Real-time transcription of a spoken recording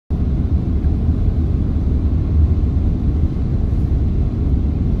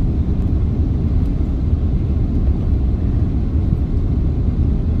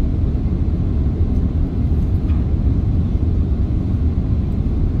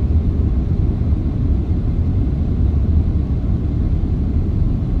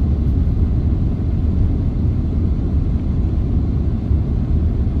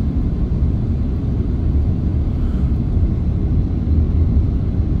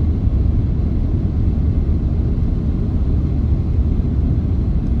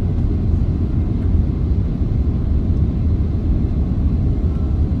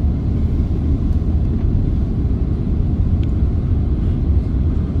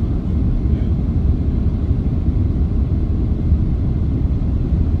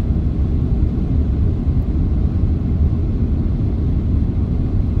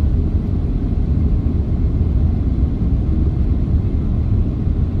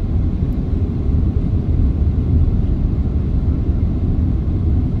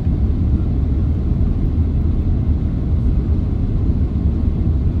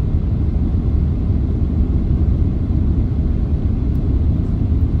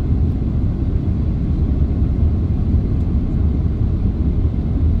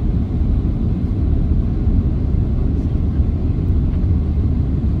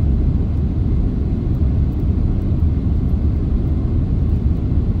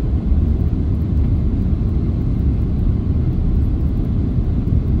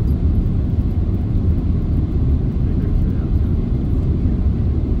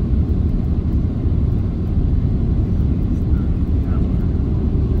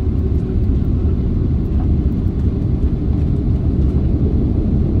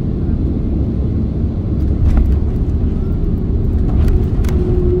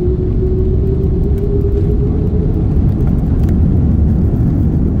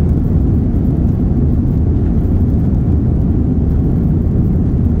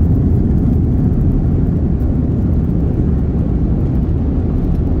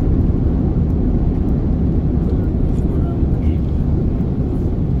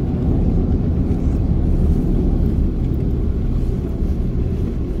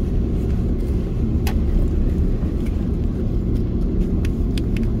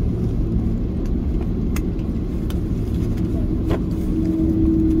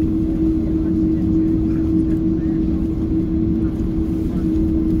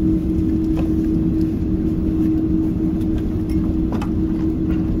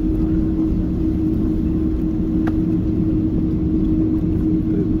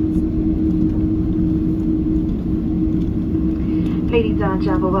Ladies and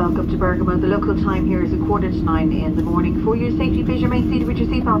gentlemen, welcome to Bergamo. The local time here is 8:45 in the morning. For your safety, please remain seated with your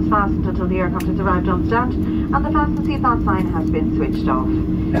seatbelts fastened until the aircraft has arrived on stand and the fasten seatbelt sign has been switched off.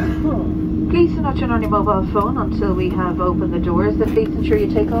 Please do not turn on your mobile phone until we have opened the doors. Please ensure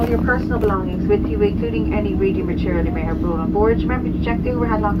you take all your personal belongings with you, including any reading material you may have brought on board. Remember to check the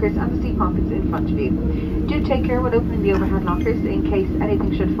overhead lockers and the seat pockets in front of you. Do take care when opening the overhead lockers in case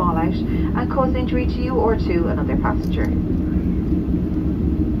anything should fall out and cause injury to you or to another passenger.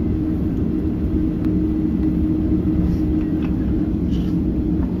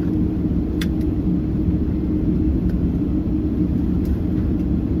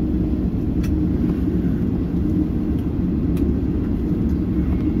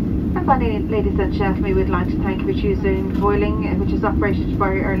 Finally, ladies and gentlemen, we would like to thank you for choosing Vueling, which is operated by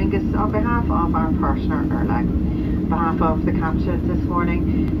Aer Lingus on behalf of our partner Orly. On behalf of the captain this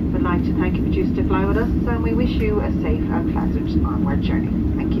morning, we'd like to thank you for choosing to fly with us, and we wish you a safe and pleasant onward journey.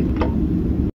 Thank you.